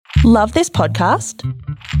Love this podcast?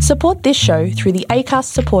 Support this show through the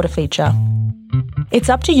Acast supporter feature. It's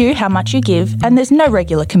up to you how much you give, and there's no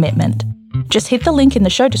regular commitment. Just hit the link in the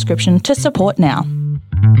show description to support now.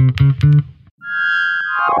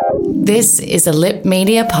 This is a Lip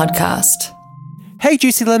Media podcast. Hey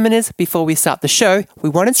Juicy Lemoners, before we start the show, we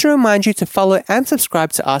wanted to remind you to follow and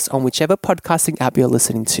subscribe to us on whichever podcasting app you're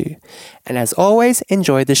listening to. And as always,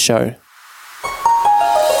 enjoy the show.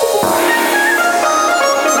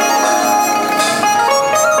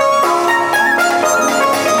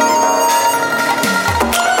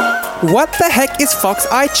 What the heck is Fox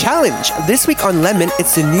Eye Challenge? This week on Lemon,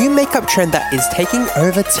 it's the new makeup trend that is taking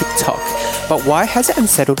over TikTok. But why has it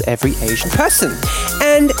unsettled every Asian person?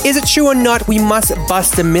 And is it true or not, we must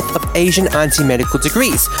bust the myth of Asian anti-medical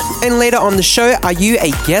degrees? And later on the show, are you a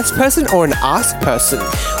guess person or an ask person?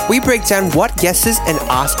 We break down what guesses and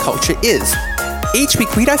ask culture is. Each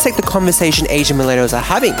week, we dissect the conversation Asian millennials are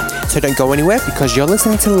having. So don't go anywhere because you're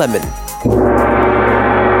listening to Lemon.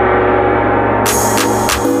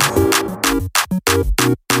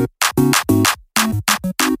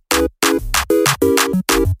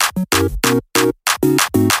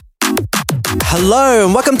 Hello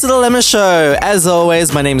and welcome to The Lemon Show. As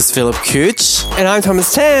always, my name is Philip Cooch. And I'm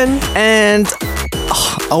Thomas Tan. And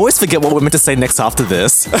I always forget what we're meant to say next after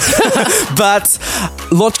this. But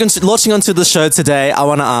launching onto the show today, I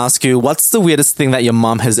want to ask you, what's the weirdest thing that your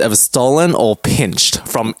mum has ever stolen or pinched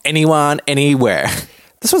from anyone, anywhere?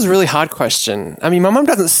 This was a really hard question. I mean, my mum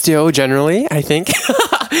doesn't steal generally, I think.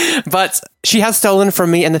 But she has stolen from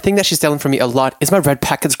me, and the thing that she's stolen from me a lot is my red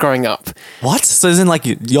packets growing up. What? So as in like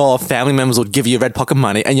your family members would give you red pocket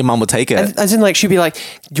money and your mum would take it? As in like she'd be like,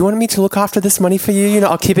 do you want me to look after this money for you? You know,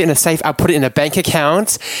 I'll keep it in a safe, I'll put it in a bank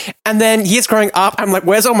account. And then years growing up, I'm like,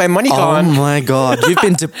 where's all my money gone? Oh my God, you've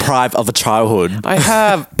been deprived of a childhood. I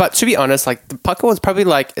have. But to be honest, like the pocket was probably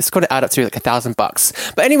like, it's got to add up to like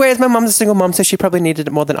 $1,000. But anyways, my mum's a single mum, so she probably needed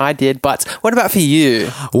it more than I did. But what about for you?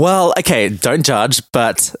 Well, okay, don't judge,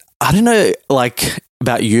 but I don't know, like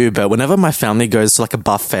about you, but whenever my family goes to like a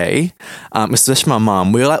buffet, especially my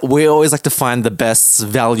mum, we always like to find the best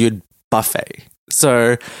valued buffet.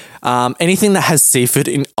 So anything that has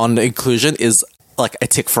seafood on the inclusion is like a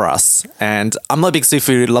tick for us. And I'm not a big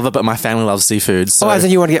seafood lover, but my family loves seafood. So. Oh, as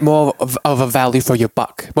in you want to get more of a value for your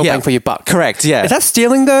buck, more bang for your buck. Correct, yeah. Is that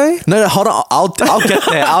stealing though? No, hold on. I'll get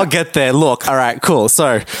there. I'll get there. Look, all right, cool.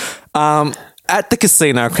 So, at the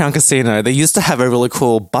casino, Crown Casino, they used to have a really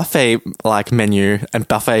cool buffet like menu and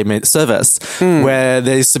buffet service where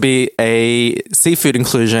there used to be a seafood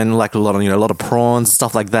inclusion, like a lot of prawns,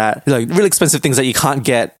 stuff like that. Like really expensive things that you can't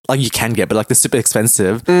get, like you can get, but like they're super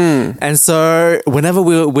expensive. And so whenever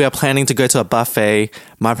we are planning to go to a buffet,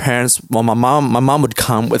 my mom would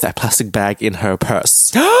come with a plastic bag in her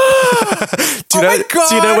purse. Do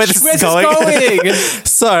you know where this is going?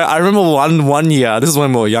 So I remember one year, this is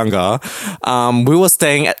when we were younger. We were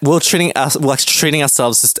treating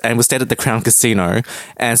ourselves, and we stayed at the Crown Casino,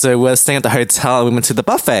 and so we were staying at the hotel and we went to the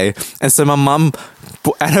buffet, and so my mum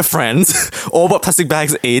and her friends all bought plastic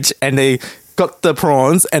bags each, and they got the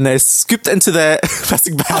prawns and they scooped into their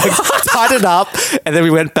plastic bags, tied it up, and then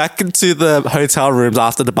we went back into the hotel rooms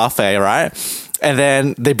after the buffet, right? And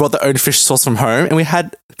then they brought their own fish sauce from home, and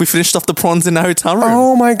we finished off the prawns in the hotel room.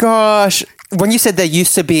 Oh my gosh. When you said there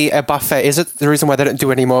used to be a buffet, is it the reason why they don't do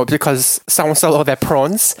it anymore? Because someone stole all their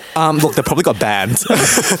prawns? Look, they probably got banned.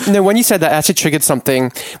 No, when you said that, it actually triggered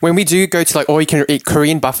something. When we do go to like all-you-can-eat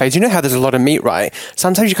Korean buffets, you know how there's a lot of meat, right?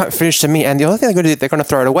 Sometimes you can't finish the meat, and the other thing they're going to do, they're going to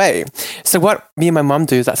throw it away. So what me and my mum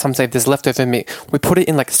do is that sometimes if there's leftover meat, we put it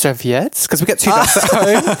in like serviettes, because we get 2 dogs at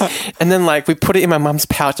home. And then like we put it in my mum's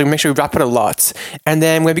pouch and make sure we wrap it a lot. And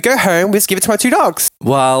then when we go home, we just give it to my 2 dogs.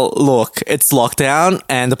 Well, look, it's lockdown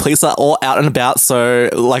and the police are all out and about, so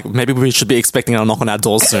like maybe we should be expecting a knock on our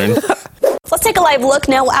doors soon. Let's take a live look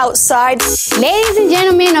now outside. Ladies and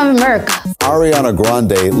gentlemen of America. Ariana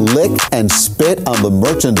Grande licked and spit on the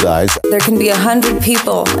merchandise. There can be 100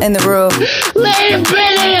 people in the room. Leave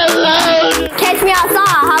Britney alone. Catch me outside.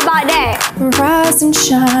 How about that? Rise and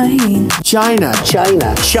shine. China.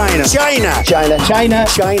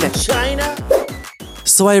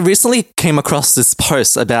 So I recently came across this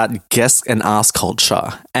post about guess and ask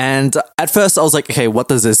culture. And at first I was like, okay, what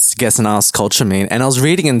does this guess and ask culture mean? And I was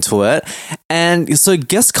reading into it. And so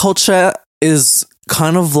guess culture is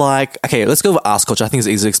kind of like, okay, let's go with ask culture. I think it's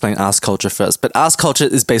easy to explain ask culture first. But ask culture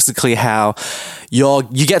is basically how you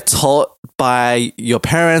get taught by your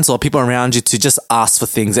parents or people around you to just ask for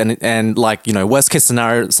things and like, you know, worst case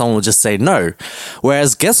scenario, someone will just say no.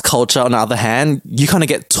 Whereas guess culture, on the other hand, you kind of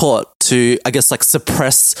get taught to, I guess, like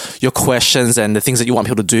suppress your questions and the things that you want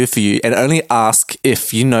people to do for you and only ask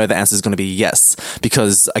if you know the answer is going to be yes.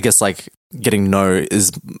 Because I guess like getting no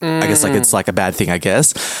is, I guess like it's like a bad thing, I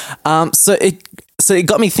guess. So it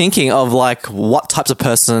got me thinking of like what types of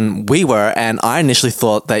person we were, and I initially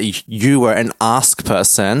thought that you were an ask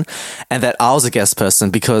person and that I was a guess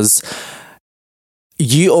person because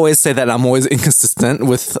you always say that I'm always inconsistent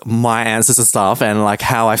with my answers and stuff and like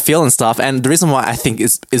how I feel and stuff. And the reason why I think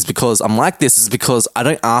is because I'm like this is because I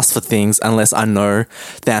don't ask for things unless I know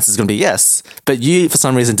the answer is going to be yes. But you, for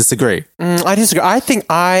some reason, disagree. I disagree. I think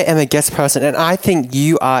I am a guess person and I think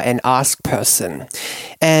you are an ask person.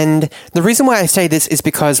 And the reason why I say this is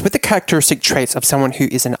because with the characteristic traits of someone who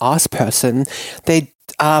is an ask person, they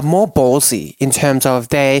are more ballsy in terms of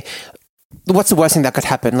what's the worst thing that could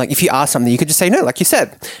happen? Like if you ask something, you could just say no, like you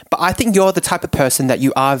said. But I think you're the type of person that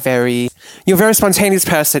you're a very spontaneous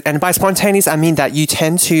person. And by spontaneous, I mean that you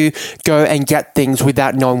tend to go and get things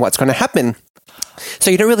without knowing what's going to happen. So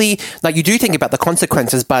you don't really, like you do think about the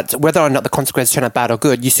consequences, but whether or not the consequences turn out bad or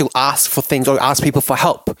good, you still ask for things or ask people for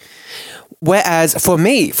help. Whereas for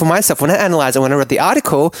myself, when I analyze it, when I read the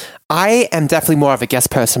article, I am definitely more of a guess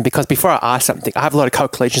person because before I ask something, I have a lot of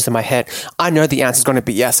calculations in my head. I know the answer is going to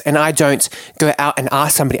be yes, and I don't go out and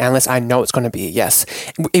ask somebody unless I know it's going to be a yes.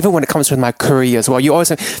 Even when it comes with my career as well, you always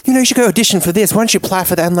say, you should go audition for this. Why don't you apply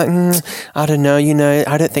for that? I'm like, I don't know,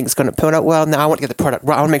 I don't think it's going to put out well. No, I want to get the product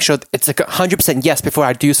right. I want to make sure it's like 100% yes before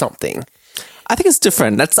I do something. I think it's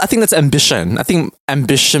different. I think that's ambition. I think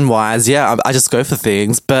ambition-wise, yeah, I just go for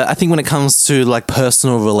things. But I think when it comes to like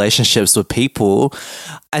personal relationships with people,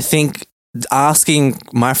 I think asking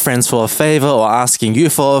my friends for a favor or asking you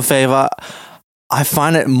for a favor, I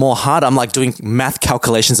find it more hard. I'm like doing math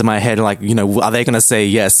calculations in my head, like, are they going to say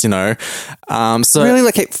yes, So really,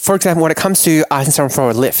 like, for example, when it comes to asking someone for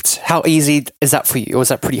a lift, how easy is that for you? Or is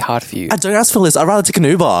that pretty hard for you? I don't ask for lifts. I'd rather take an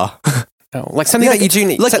Uber. Oh, like something that you do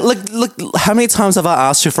need. Look, how many times have I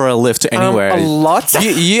asked you for a lift to anywhere? A lot.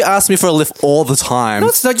 You ask me for a lift all the time. No,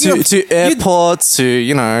 it's not, to airports,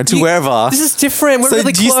 to wherever. This is different. We're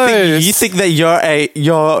really close. You think that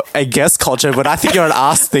you're a guest culture, but I think you're an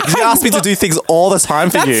ask thing. You ask me to do things all the time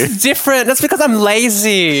for you. That's different. That's because I'm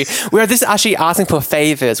lazy. Where this is actually asking for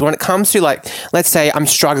favors. When it comes to like, let's say I'm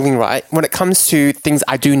struggling, right? When it comes to things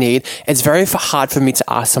I do need, it's very hard for me to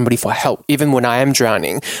ask somebody for help, even when I am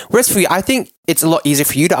drowning. Whereas for you, I think it's a lot easier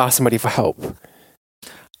for you to ask somebody for help.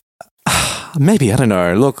 Maybe, I don't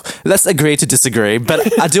know. Look, let's agree to disagree,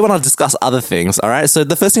 but I do want to discuss other things, all right? So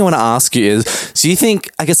the first thing I want to ask you is, do you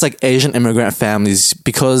think, I guess, like Asian immigrant families,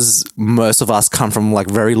 because most of us come from like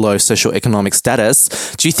very low socioeconomic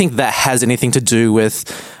status, do you think that has anything to do with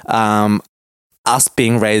us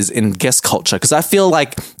being raised in guest culture? Because I feel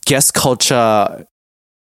like guest culture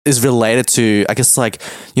is related to, I guess, like,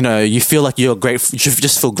 you feel like you're grateful, you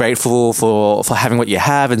just feel grateful for having what you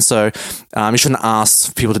have. And so you shouldn't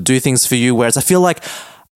ask people to do things for you. Whereas I feel like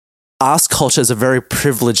ask culture is a very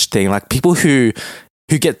privileged thing. Like people who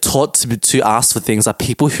get taught to ask for things are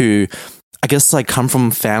people who, I guess, like come from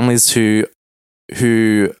families who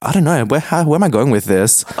I don't know, where am I going with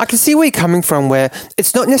this? I can see where you're coming from, where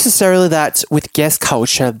it's not necessarily that with guest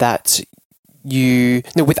culture that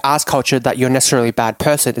with ask culture that you're necessarily a bad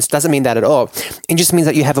person. It doesn't mean that at all. It just means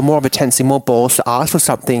that you have more of a tendency, more balls to ask for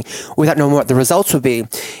something without knowing what the results will be.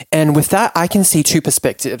 And with that, I can see two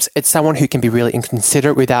perspectives. It's someone who can be really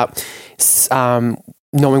inconsiderate without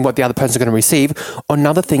knowing what the other person's going to receive.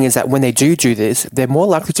 Another thing is that when they do this, they're more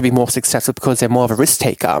likely to be more successful because they're more of a risk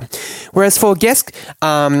taker. Whereas for guest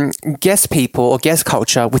people or guest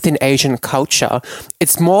culture within Asian culture,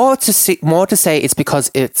 it's more to say it's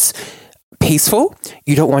because it's peaceful.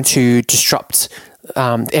 You don't want to disrupt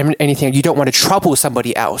anything. You don't want to trouble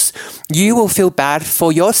somebody else. You will feel bad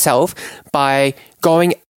for yourself by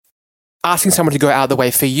asking someone to go out of the way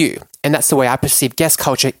for you. And that's the way I perceive guest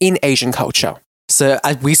culture in Asian culture. So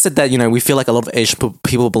we said that, we feel like a lot of Asian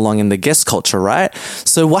people belong in the guest culture, right?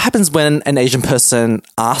 So what happens when an Asian person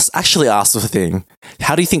actually asks for a thing?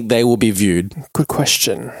 How do you think they will be viewed? Good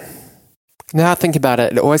question. Now I think about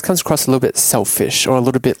it, it always comes across a little bit selfish or a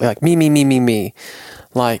little bit like me.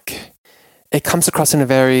 Like, it comes across in a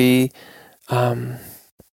very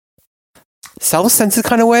self-centered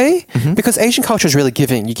kind of way, because Asian culture is really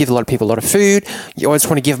giving. You give a lot of people a lot of food. You always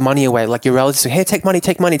want to give money away. Like your relatives say, hey, take money,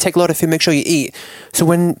 take a lot of food, make sure you eat. So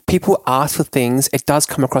when people ask for things, it does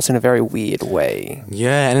come across in a very weird way.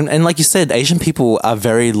 Yeah, and like you said, Asian people are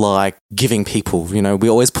very like giving people. We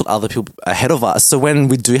always put other people ahead of us. So when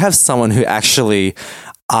we do have someone who actually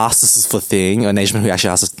asks this for thing, or an Asian man who actually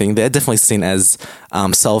asks this thing, they're definitely seen as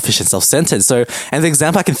selfish and self-centered. So, and the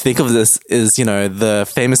example I can think of this is, you know, the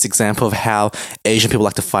famous example of how Asian people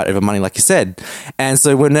like to fight over money, like you said. And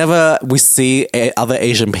so whenever we see other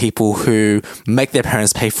Asian people who make their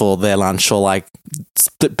parents pay for their lunch, or like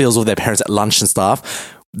split bills with their parents at lunch and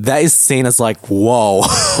stuff, that is seen as like, whoa,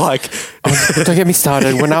 like... Don't get me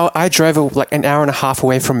started. When I drove like an hour and a half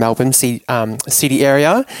away from Melbourne city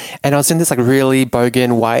area, and I was in this like really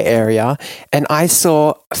bogan white area, and I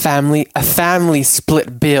saw a family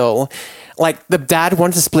split bill. Like the dad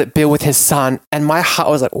wanted to split bill with his son, and my heart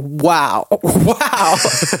was like, wow.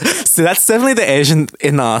 So that's definitely the Asian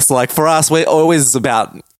in us. Like for us, we're always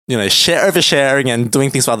about, you know, oversharing and doing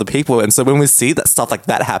things for other people. And so when we see that stuff like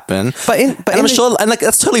that happen, but I'm sure, and like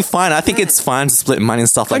that's totally fine. I think it's fine to split money and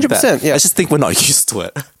stuff like that. Yeah. I just think we're not used to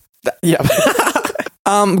it. Yeah.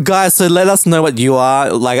 Guys, so let us know what you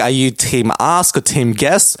are. Like, are you team ask or team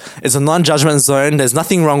guess? It's a non-judgment zone. There's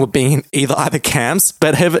nothing wrong with being in either camps,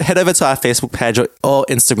 but head over to our Facebook page or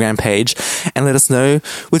Instagram page and let us know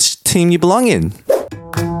which team you belong in.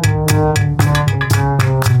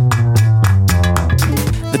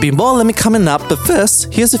 There'll be more Let Me coming up, but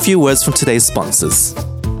first, here's a few words from today's sponsors.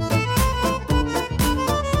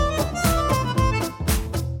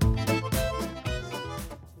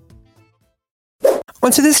 On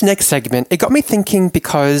to this next segment, it got me thinking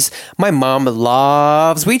because my mom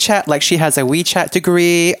loves WeChat. Like she has a WeChat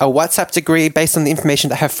degree, a WhatsApp degree based on the information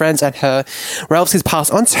that her friends and her relatives pass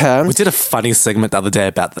on to her. We did a funny segment the other day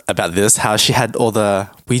about this, how she had all the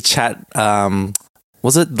WeChat...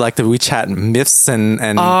 was it like the WeChat myths and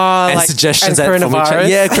like, suggestions and coronavirus?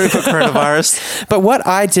 Yeah, coronavirus. But what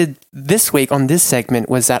I did this week on this segment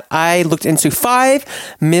was that I looked into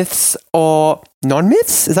 5 myths or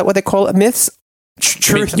non-myths. Is that what they call it? Myths?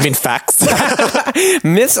 Truth. You mean facts?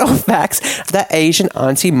 Myths or facts that Asian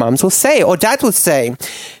auntie mums will say or dad will say.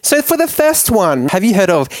 So for the first one, have you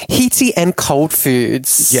heard of heaty and cold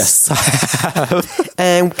foods? Yes, I have.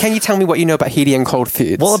 And can you tell me what you know about heaty and cold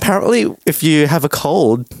foods? Well, apparently if you have a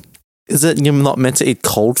cold, is it you're not meant to eat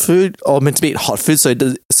cold food or meant to eat hot food so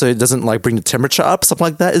it doesn't like bring the temperature up, something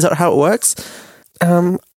like that? Is that how it works?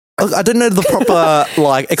 I don't know the proper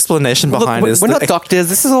like explanation behind this. We're not doctors.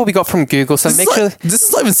 This is all we got from Google. So make sure this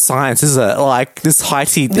is not even science, is it? Like this high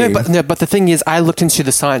tea thing. No, but the thing is, I looked into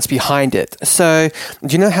the science behind it. So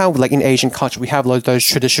do you know how, like in Asian culture, we have those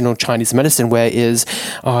traditional Chinese medicine where it is,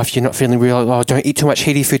 if you're not feeling real, don't eat too much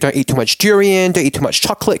heaty food, don't eat too much durian, don't eat too much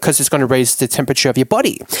chocolate because it's going to raise the temperature of your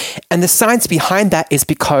body. And the science behind that is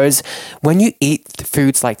because when you eat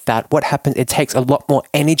foods like that, what happens? It takes a lot more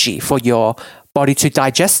energy for your body to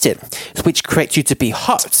digest it, which creates you to be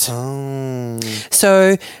hot.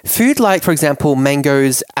 So food like, for example,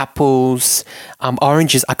 mangoes, apples,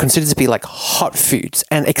 oranges are considered to be like hot foods,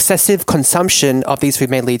 and excessive consumption of these food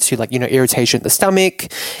may lead to like, irritation in the stomach.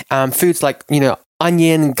 Foods like,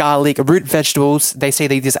 onion, garlic, root vegetables, they say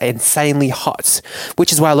these are insanely hot,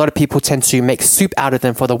 which is why a lot of people tend to make soup out of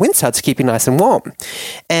them for the winter to keep you nice and warm.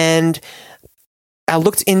 And I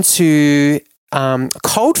looked into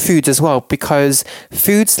cold foods as well, because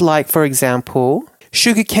foods like, for example,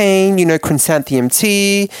 sugarcane, chrysanthemum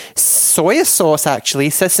tea, soy sauce, actually,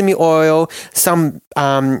 sesame oil, some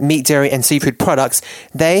meat, dairy, and seafood products,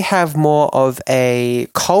 they have more of a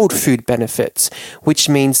cold food benefit, which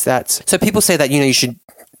means that, so people say that, you should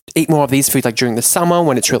eat more of these foods like during the summer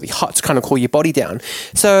when it's really hot to kind of cool your body down.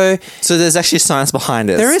 So there's actually science behind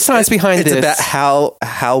it. There is science behind this. It's about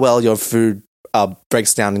how well your food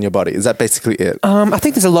breaks down in your body. Is that basically it? I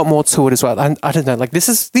think there's a lot more to it as well. I don't know. Like these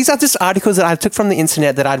are just articles that I took from the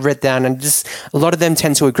internet that I'd read down, and just a lot of them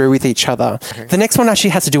tend to agree with each other. Okay. The next one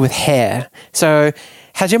actually has to do with hair. So,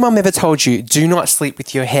 has your mum ever told you, do not sleep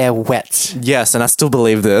with your hair wet? Yes, and I still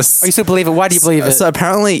believe this. Oh, you still believe it? Why do you believe it? So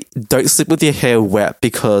apparently, don't sleep with your hair wet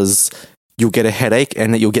because you'll get a headache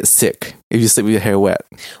and you'll get sick if you sleep with your hair wet.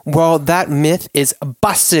 Well, that myth is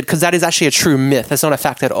busted, because that is actually a true myth. That's not a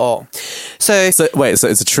fact at all. So wait, so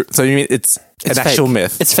it's a true, so you mean it's an fake. Actual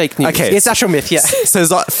myth? It's fake news. Okay. It's actual myth, yeah. So it's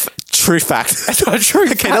not true fact. It's not a true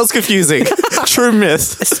fact. Okay, that was confusing. True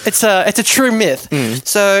myth. It's a true myth.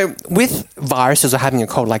 So with viruses or having a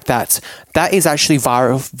cold like that is actually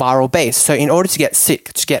viral based. So in order to get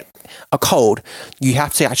sick, to get a cold, you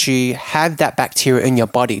have to actually have that bacteria in your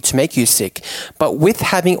body to make you sick. But with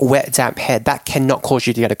having wet, damp hair, that cannot cause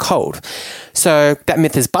you to get a cold. So that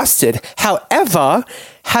myth is busted. However,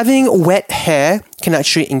 having wet hair can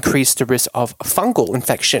actually increase the risk of fungal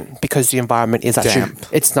infection because the environment is actually Damp.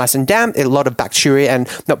 it's nice and damp. A lot of bacteria and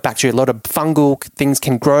not bacteria, a lot of fungal things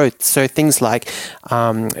can grow. So things like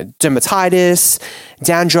dermatitis,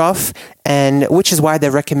 dandruff, and which is why they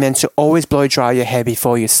recommend to always blow dry your hair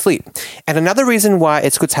before you sleep. And another reason why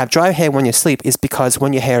it's good to have dry hair when you sleep is because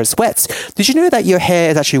when your hair is wet, did you know that your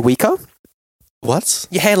hair is actually weaker? What?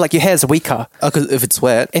 Your hair is weaker. Oh, because if it's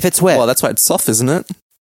wet. If it's wet. Well, that's why it's soft, isn't it?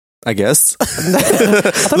 I guess.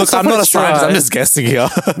 Look, Look, I'm not a scientist. I'm just guessing here.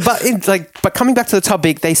 But coming back to the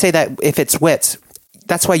topic, they say that if it's wet,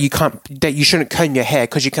 that's why you shouldn't comb your hair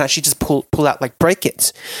because you can actually just pull out, like break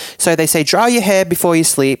it. So they say dry your hair before you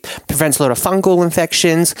sleep, prevents a lot of fungal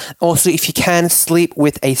infections. Also, if you can, sleep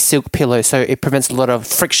with a silk pillow, so it prevents a lot of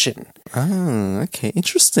friction. Oh, okay,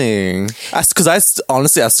 interesting. Because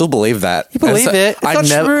honestly, I still believe that. You believe it?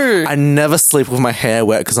 It's not true. I never sleep with my hair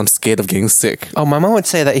wet because I'm scared of getting sick. Oh, my mum would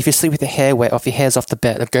say that if you sleep with your hair wet, or if your hair's off the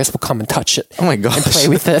bed, a ghost will come and touch it. Oh my gosh. And play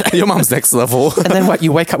with it. Your mum's next level. And then what?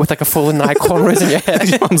 You wake up with like a fallen eye cornrows in your hair.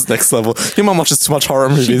 Your mum's next level. Your mum watches too much horror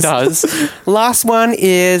movies. She does. Last one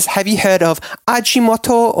is, have you heard of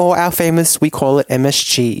Ajinomoto, or our famous, we call it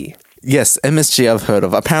MSG? Yes, MSG I've heard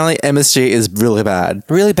of. Apparently MSG is really bad.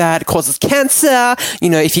 Really bad. It causes cancer. You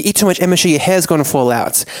know, if you eat too much MSG, your hair's going to fall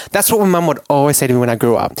out. That's what my mum would always say to me when I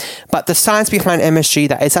grew up. But the science behind MSG,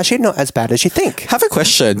 that it's actually not as bad as you think. Have a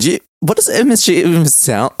question. What does MSG even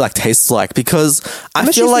taste like? Because I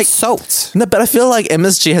MSG feel is like salt. No, but I feel like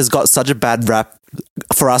MSG has got such a bad rap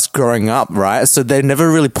for us growing up, right? So they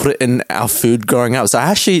never really put it in our food growing up. So I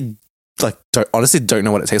actually honestly don't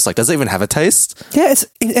know what it tastes like. Does it even have a taste? Yeah, it's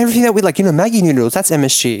everything that we like. You know, Maggi noodles, that's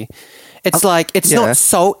MSG. It's not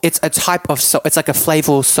salt, it's a type of salt. It's like a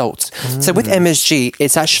flavorful salt. So with MSG,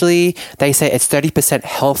 it's actually, they say it's 30%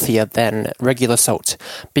 healthier than regular salt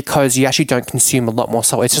because you actually don't consume a lot more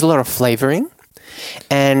salt. It's just a lot of flavoring.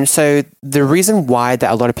 And so the reason why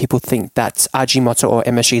that a lot of people think that Ajinomoto or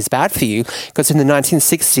MSG is bad for you, because in the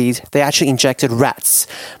 1960s, they actually injected rats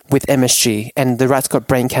with MSG and the rats got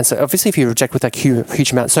brain cancer. Obviously, if you reject with a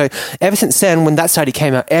huge amount. So ever since then, when that study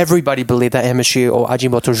came out, everybody believed that MSG or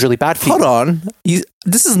Ajinomoto was really bad for you. Hold on.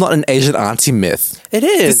 This is not an Asian auntie myth. It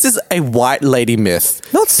is. This is a white lady myth.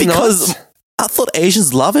 No, it's not. I thought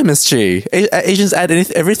Asians love MSG. Asians add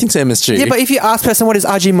everything to MSG. Yeah, but if you ask person what is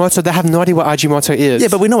Ajinomoto, they have no idea what Ajinomoto is. Yeah,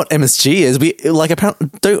 but we know what MSG is. Apparently,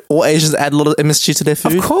 don't all Asians add a lot of MSG to their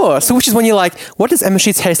food? Of course. So which is when you're like, what does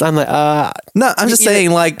MSG taste like? I'm like, No, I'm just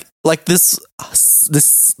saying, like this,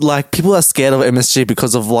 people are scared of MSG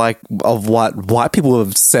because of what white people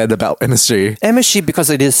have said about MSG. MSG,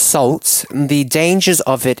 because it is salt, the dangers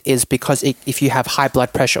of it is because if you have high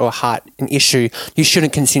blood pressure or heart an issue, you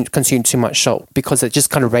shouldn't consume too much salt because it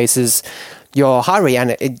just kind of raises your heart rate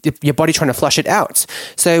and your body trying to flush it out.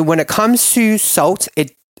 So when it comes to salt,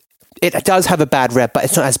 it does have a bad rep, but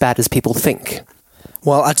it's not as bad as people think.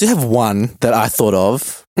 Well, I do have one that I thought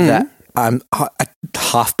of that I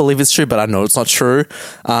half believe it's true, but I know it's not true.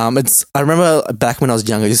 I remember back when I was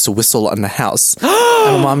younger, I used to whistle in the house.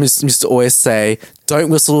 And my mum used to always say, don't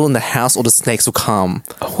whistle in the house or the snakes will come.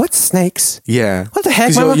 Oh, what snakes? Yeah. What the heck?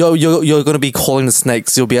 Because you're going to be calling the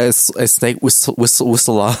snakes. You'll be a snake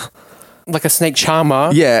whistler. Like a snake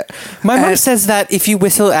charmer. Yeah. My mum says that if you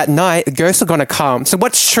whistle at night, ghosts are going to come. So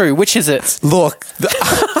what's true? Which is it? Look,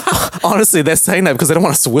 honestly, they're saying that because they don't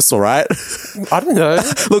want us to whistle, right? I don't know.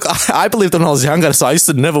 Look, I believed when I was younger, so I used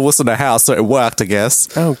to never whistle in the house, so it worked, I guess.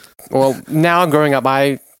 Oh, well, now growing up,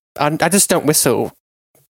 I just don't whistle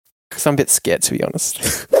because I'm a bit scared, to be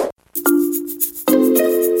honest.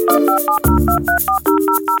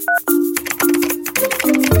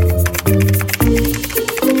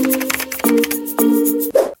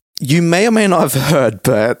 You may or may not have heard,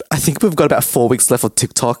 but I think we've got about 4 weeks left of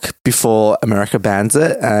TikTok before America bans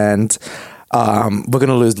it. And we're going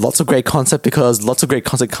to lose lots of great content because lots of great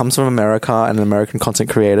content comes from America and American content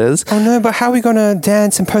creators. Oh no, but how are we going to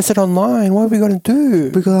dance and post it online? What are we going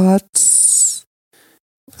to do?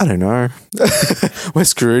 I don't know. We're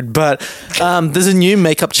screwed. But there's a new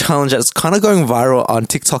makeup challenge that's kind of going viral on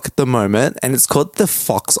TikTok at the moment. And it's called the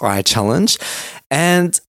Fox Eye Challenge.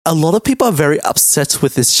 And a lot of people are very upset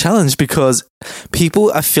with this challenge because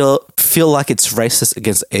people feel like it's racist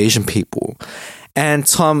against Asian people. And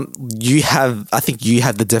Tom, I think you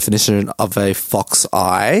have the definition of a fox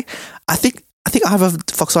eye. I think I have a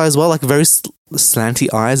fox eye as well, like very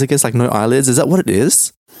slanty eyes, I guess, like no eyelids. Is that what it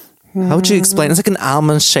is? How would you explain? It's like an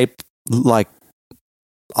almond shaped like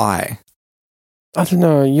eye. I don't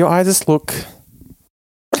know. Your eyes just look.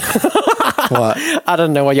 What? I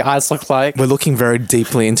don't know what your eyes look like. We're looking very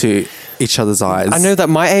deeply into each other's eyes. I know that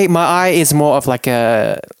my eye is more of like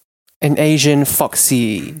a an Asian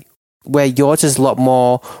foxy, where yours is a lot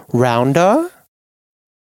more rounder?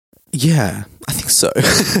 Yeah, I think so.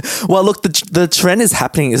 Well, look, the trend is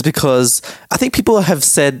happening is because I think people have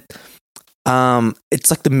said it's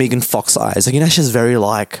like the Megan Fox eyes. Like, she has very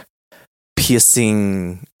like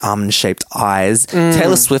piercing almond-shaped eyes.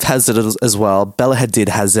 Taylor Swift has it as well. Bella Hadid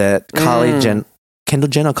has it. Kendall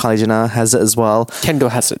Jenner or Kylie Jenner has it as well. Kendall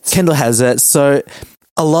has it. Kendall has it. So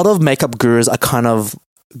a lot of makeup gurus are kind of,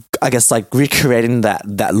 I guess, like recreating that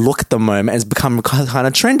look at the moment, and it's become kind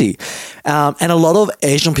of trendy. And a lot of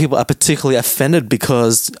Asian people are particularly offended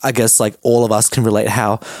because I guess like all of us can relate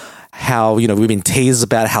how we've been teased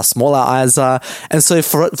about how small our eyes are. And so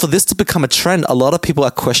for this to become a trend, a lot of people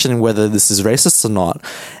are questioning whether this is racist or not.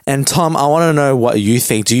 And Tom, I want to know what you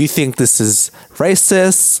think. Do you think this is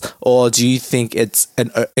racist, or do you think it's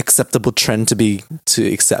an acceptable trend to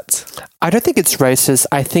accept? I don't think it's racist.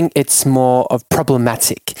 I think it's more of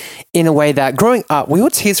problematic in a way that growing up, we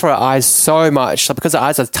would tease for our eyes so much because our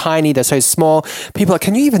eyes are tiny, they're so small. People are like,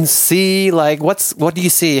 can you even see? Like, what do you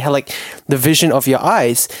see? How, like, the vision of your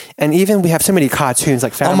eyes. And even we have so many cartoons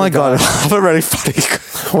like Family Guy. God, I have a really funny.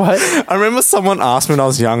 What? I remember someone asked me when I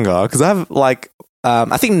was younger, because I have like,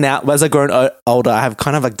 I think now as I've grown older, I have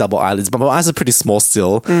kind of like double eyelids, but my eyes are pretty small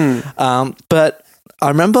still. But I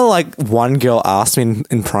remember like one girl asked me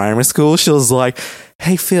in primary school, she was like,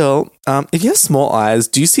 hey Phil, if you have small eyes,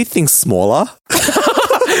 do you see things smaller?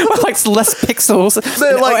 Like less pixels.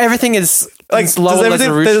 Like, everything is like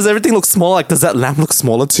does everything look smaller? Like, does that lamp look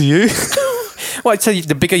smaller to you? Well, so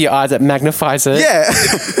the bigger your eyes, it magnifies it. Yeah.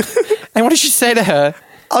 And what did she say to her?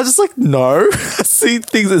 I was just like, no, I see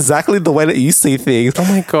things exactly the way that you see things. Oh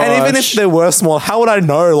my gosh. And even if they were small, how would I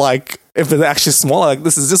know, like, if they're actually smaller? Like,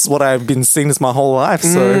 this is just what I've been seeing this my whole life.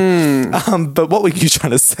 So, but what were you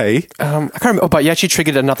trying to say? I can't remember, but you actually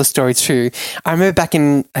triggered another story too. I remember back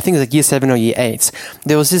in, I think it was like year 7 or year 8,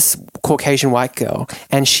 there was this Caucasian white girl,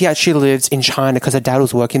 and she actually lived in China because her dad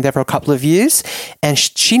was working there for a couple of years, and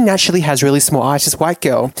she naturally has really small eyes, this white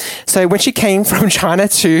girl. So when she came from China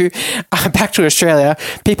to back to Australia,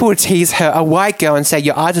 people would tease her, a white girl, and say,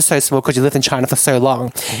 your eyes are so small because you lived in China for so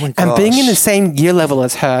long. Oh my gosh. And being in the same year level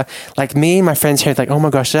as her, like me and my friends here, like, oh my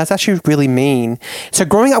gosh, that's actually really mean. So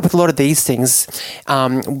growing up with a lot of these things,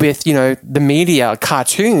 with, the media,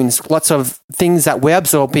 cartoons, lots of things that we're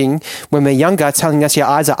absorbing when we're younger, telling us your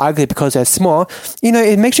eyes are ugly because they're small,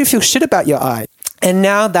 it makes you feel shit about your eye. And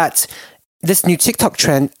now that this new TikTok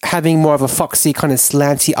trend, having more of a foxy kind of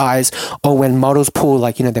slanty eyes, or when models pull,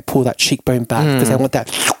 like, they pull that cheekbone back because they want that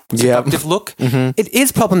seductive look. It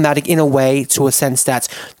is problematic in a way, to a sense that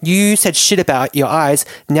you said shit about your eyes.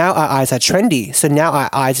 Now our eyes are trendy. So now our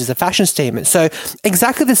eyes is a fashion statement. So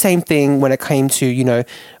exactly the same thing when it came to,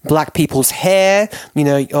 black people's hair,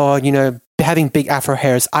 or, having big afro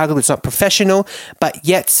hair is ugly, it's not professional, but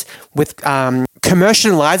yet with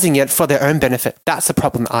commercializing it for their own benefit, that's the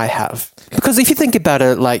problem I have. Because if you think about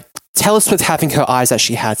it, like Taylor Swift having her eyes that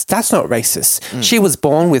she has, that's not racist. She was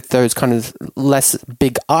born with those kind of less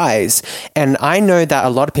big eyes. And I know that a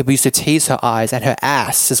lot of people used to tease her eyes and her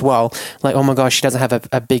ass as well. Like, oh my gosh, she doesn't have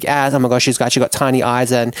a big ass. Oh my gosh, she's actually got tiny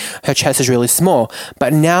eyes and her chest is really small.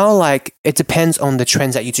 But now, like, it depends on the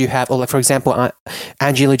trends that you do have. Or like, for example,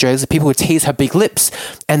 Angelina Jolie, people would tease her big lips.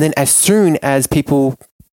 And then as soon as big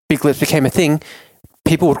lips became a thing,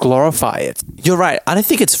 people would glorify it. You're right. I don't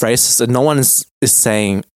think it's racist. And no one is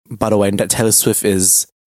saying, by the way, that Taylor Swift is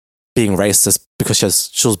being racist because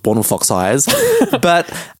she was born with fox eyes.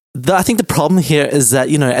 But I think the problem here is that,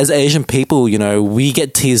 as Asian people, we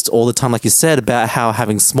get teased all the time, like you said, about how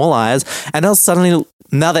having small eyes. And now suddenly,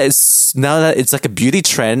 now that it's like a beauty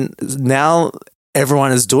trend, now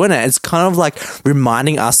everyone is doing it. It's kind of like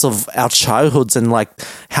reminding us of our childhoods and like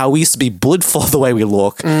how we used to be bullied for the way we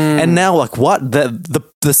look. And now, like, what?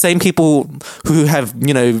 The same people who have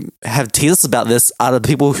teased us about this are the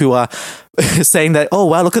people who are saying that, oh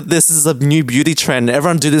wow, look at this is a new beauty trend,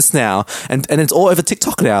 everyone do this now, and it's all over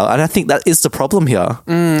TikTok now. And I think that is the problem here.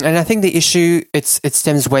 And I think the issue, it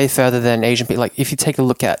stems way further than Asian people. Like, if you take a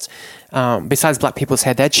look at besides black people's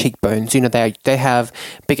hair, their cheekbones, they have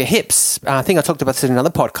bigger hips. I think I talked about this in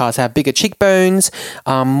another podcast. They have bigger cheekbones,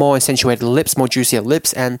 more accentuated lips, more juicier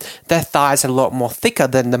lips, and their thighs are a lot more thicker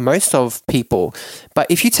than the most of people. But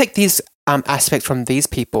if you take these aspects from these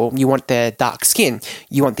people, you want their dark skin,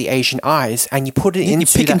 you want the Asian eyes, and you put it into... You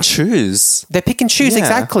pick and choose. They pick and choose,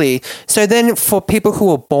 exactly. So then for people who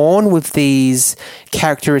are born with these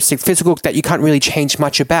characteristics, physical, that you can't really change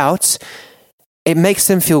much about, it makes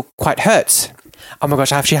them feel quite hurt. Oh my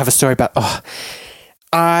gosh, I actually have a story about...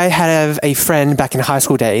 I had a friend back in high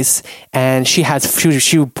school days, and she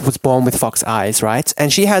was born with fox eyes, right?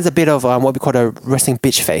 And she has a bit of what we call a resting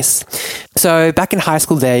bitch face. So back in high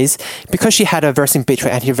school days, because she had a resting bitch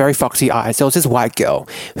face and she had very foxy eyes, there was this white girl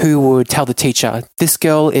who would tell the teacher, "This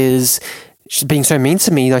girl she's being so mean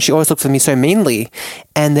to me. You know, she always looks at me so meanly."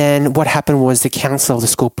 And then what happened was the counselor of the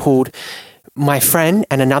school pulled my friend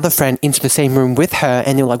and another friend into the same room with her,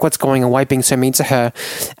 and they were like, "What's going on? Why are you being so mean to her?"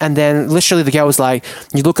 And then literally the girl was like,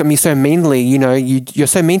 "You look at me so meanly, you know, you're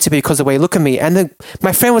so mean to me because of the way you look at me." And then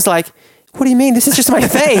my friend was like, "What do you mean? This is just my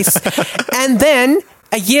face." And then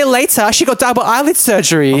a year later, she got double eyelid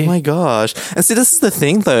surgery. Oh my gosh. And see, this is the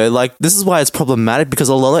thing though, like, this is why it's problematic, because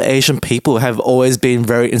a lot of Asian people have always been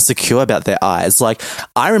very insecure about their eyes. Like,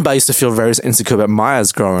 I remember I used to feel very insecure about my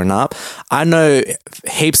eyes growing up. I know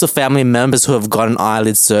heaps of family members who have gotten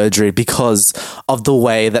eyelid surgery because of the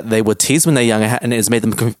way that they were teased when they're younger, and it's made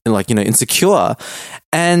them, like, you know, insecure.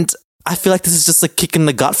 And I feel like this is just a kick in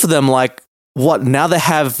the gut for them. Like, what, now they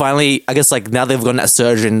have finally, I guess, like, now they've gotten that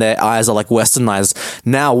surgery and their eyes are like westernized.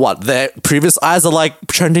 Now what? Their previous eyes are like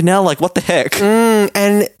trendy now? Like, what the heck?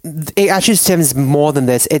 And it actually stems more than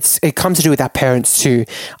this. It comes to do with our parents too.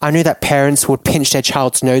 I know that parents would pinch their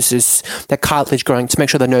child's noses, their cartilage growing, to make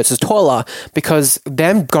sure their nose is taller, because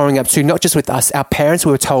them growing up too, not just with us, our parents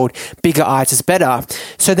were told bigger eyes is better.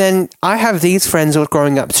 So then I have these friends who are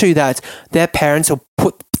growing up too, that their parents will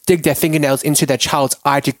dig their fingernails into their child's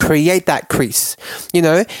eye to create that crease, you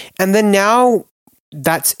know? And then now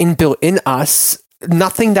that's inbuilt in us.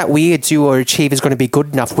 Nothing that we do or achieve is going to be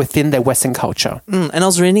good enough within their Western culture. And I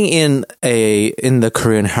was reading in the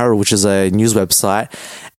Korean Herald, which is a news website,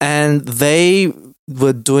 and they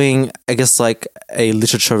were doing, I guess, like a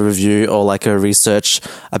literature review or like a research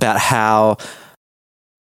about how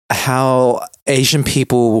Asian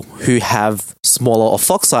people who have smaller or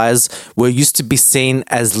fox eyes were used to be seen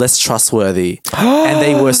as less trustworthy. And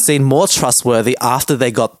they were seen more trustworthy after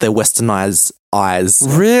they got their westernized eyes.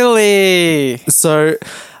 Really? So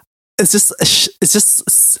it's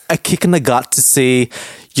just a kick in the gut to see,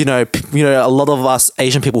 you know, a lot of us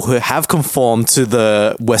Asian people who have conformed to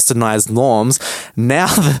the westernized norms,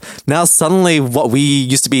 now suddenly what we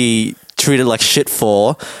used to be treated like shit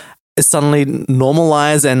for is suddenly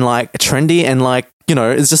normalized and like trendy, and like, you know,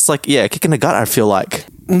 it's just like, yeah, kick in the gut, I feel like.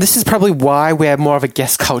 And this is probably why we're more of a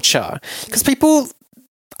guest culture, because people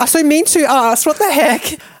are so mean to us. What the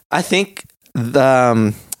heck? I think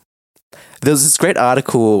there's this great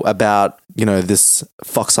article about, you know, this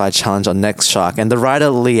fox eye challenge on Next Shark, and the writer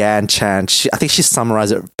Leanne Chan, I think she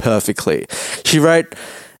summarized it perfectly. She wrote,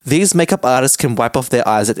 "These makeup artists can wipe off their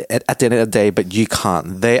eyes at the end of the day, but you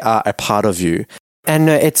can't. They are a part of you."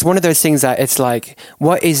 And it's one of those things that it's like,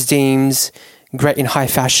 what is deemed great in high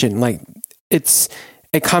fashion? Like, it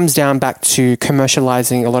comes down back to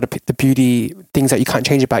commercializing a lot of the beauty things that you can't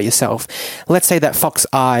change about yourself. Let's say that fox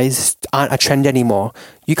eyes aren't a trend anymore.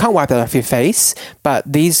 You can't wipe that off your face, but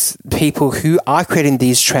these people who are creating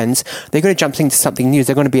these trends, they're going to jump into something new.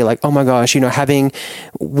 They're going to be like, oh my gosh, you know, having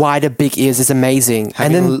wider, big ears is amazing.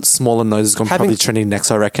 Having and then smaller nose is going to probably trending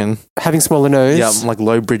next, I reckon. Having smaller nose? Yeah, like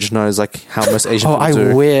low bridge nose, like how most Asian people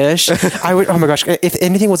do. I wish. I would. Oh my gosh. If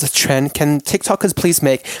anything was a trend, can TikTokers please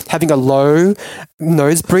make having a low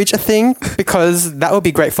nose bridge a thing? Because that would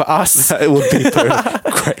be great for us. It would be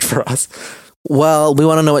great for us. Well, we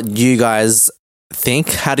want to know what you guys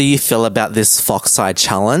think. How do you feel about this fox eye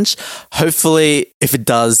challenge? Hopefully, if it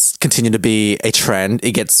does continue to be a trend,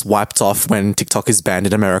 it gets wiped off when TikTok is banned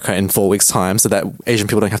in America in 4 weeks' time, so that Asian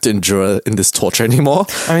people don't have to endure in this torture anymore.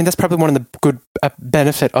 I mean, that's probably one of the good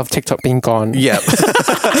benefit of TikTok being gone. Yeah.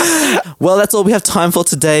 Well, that's all we have time for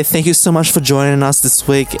today. Thank you so much for joining us this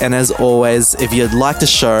week. And as always, if you'd like the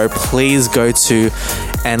show, please go to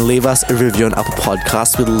and leave us a review on Apple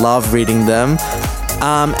Podcasts. We love reading them.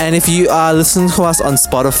 And if you are listening to us on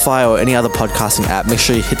Spotify or any other podcasting app, make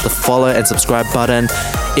sure you hit the follow and subscribe button.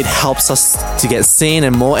 It helps us to get seen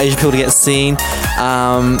and more Asian people to get seen.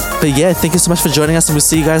 But yeah, thank you so much for joining us, and we'll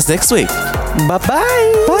see you guys next week.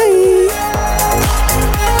 Bye-bye. Bye.